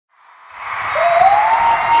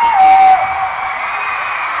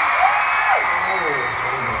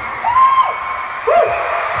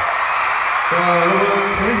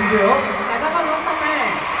보세요.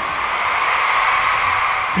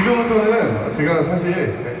 지금부터는 제가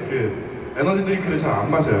사실 그 에너지 드링크를 잘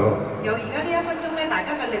안 마셔요.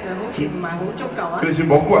 그래서 지금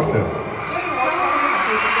먹고 왔어요.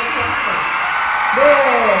 네,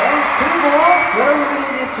 그리고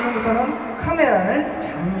여러분들이 이제 지금부터는 카메라를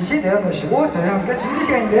잠시 내려놓으시고 저희와 함께 즐길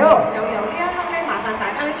시간인데요.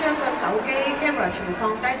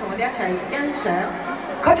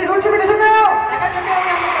 같이 놀 준비 되셨나요?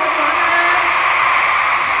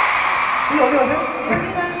 저희 어디 가세요?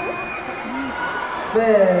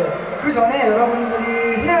 네, 그 전에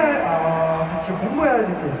여러분들이 해야 할, 같이 공부해야 될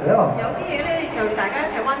게 있어요.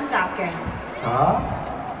 자,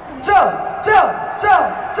 점,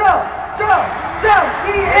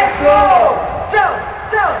 EXO!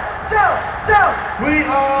 점! We are.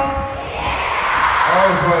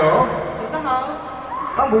 좋아요.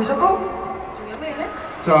 다 모이셨고?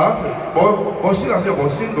 자, 머신 아세요?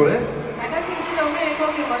 머신 노래?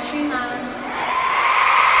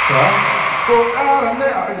 자, 꼭 알았네.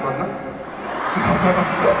 이거 맞나?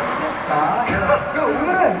 자, 그럼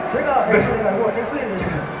오늘은 제가 엑소를 말고 엑소를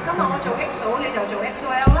내시면.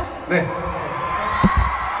 네.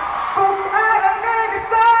 꼭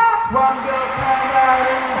알아내겠어. 완벽한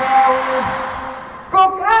아름다움. 꼭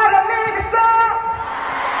알아내겠어.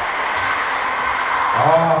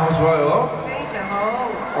 좋아요.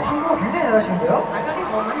 한국어 굉장히 잘하시는데요?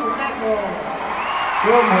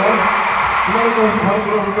 그럼 그만할 거 없이 바로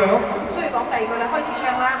들어볼까요?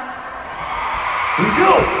 Let's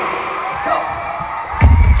go! Let's go!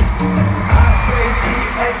 I say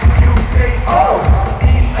EX, you say O.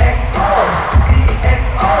 EXO,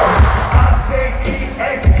 EXO. I say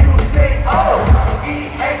EX, you say O.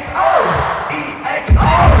 EXO, EXO.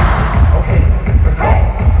 Okay, let's go.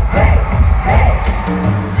 Hey, hey.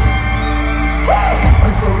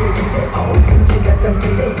 숨죽였던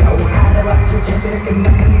미래요. 하나와 주제들을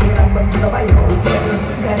끝났으니 한번 들어봐요. 새로운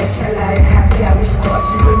순간에 찰나에 함께하고 싶어.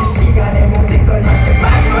 지금 이 시간에 모든 걸 함께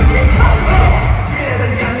마지막에 처음에 뒤에는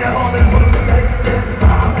아니야. 오늘은 모든 걸 다르게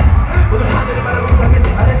밤에 모든 하늘을 바라보고 함께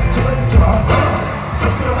아래 주어져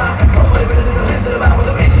쑥스러워 선물을 빌려주는 흔들어봐 모두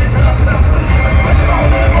미친 사람처럼 그러지만 마지막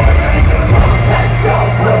오늘은 모든 걸 다르게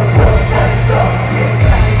포탈도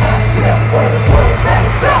뒤에까지 가려 오늘은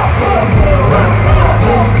포탈도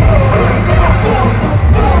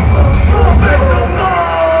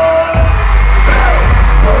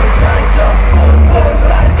Let's go!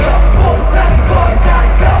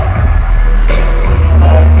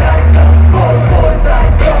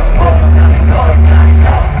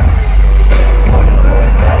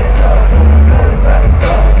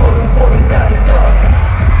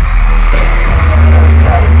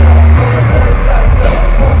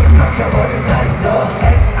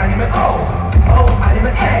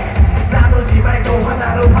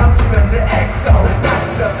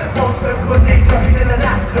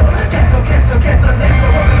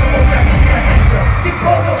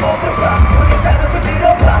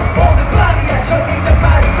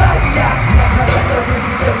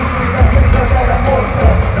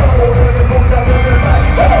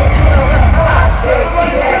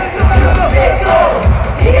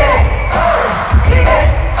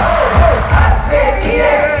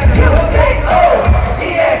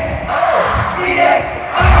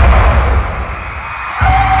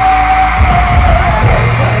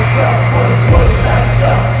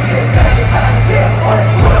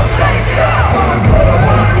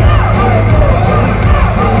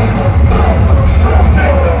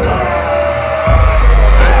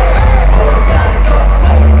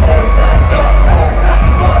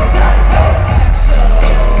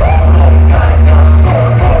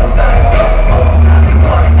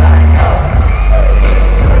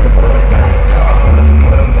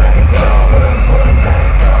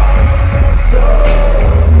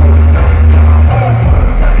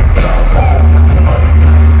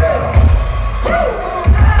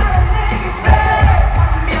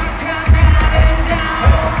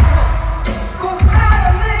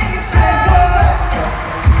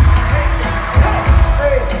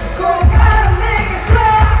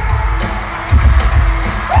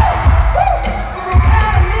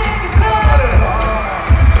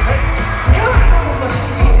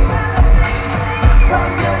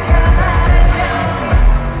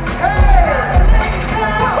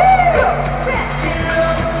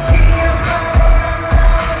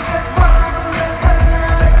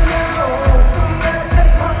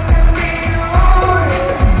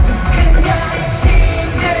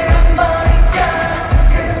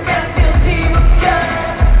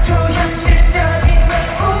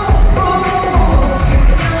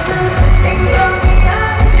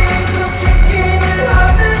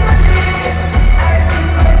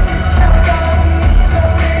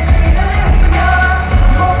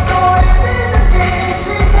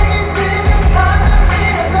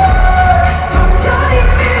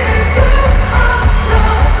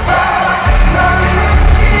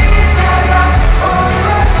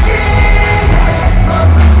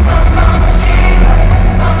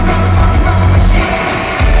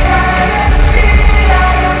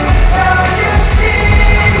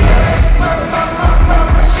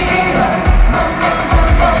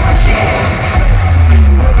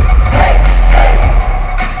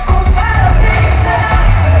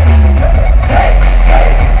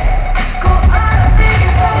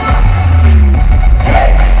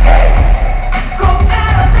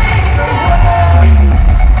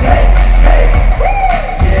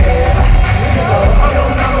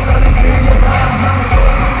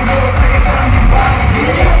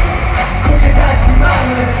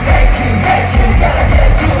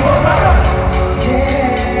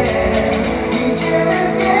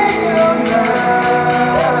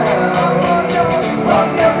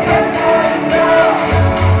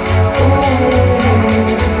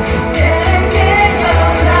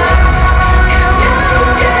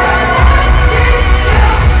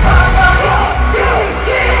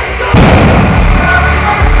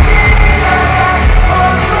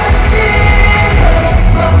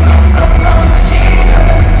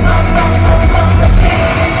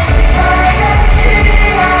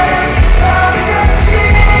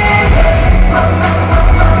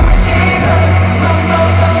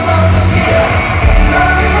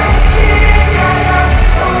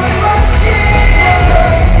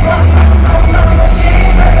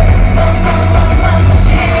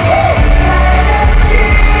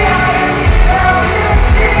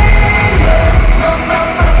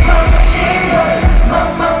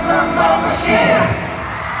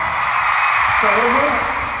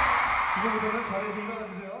 지금부터는 자리에서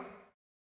일어나주세요.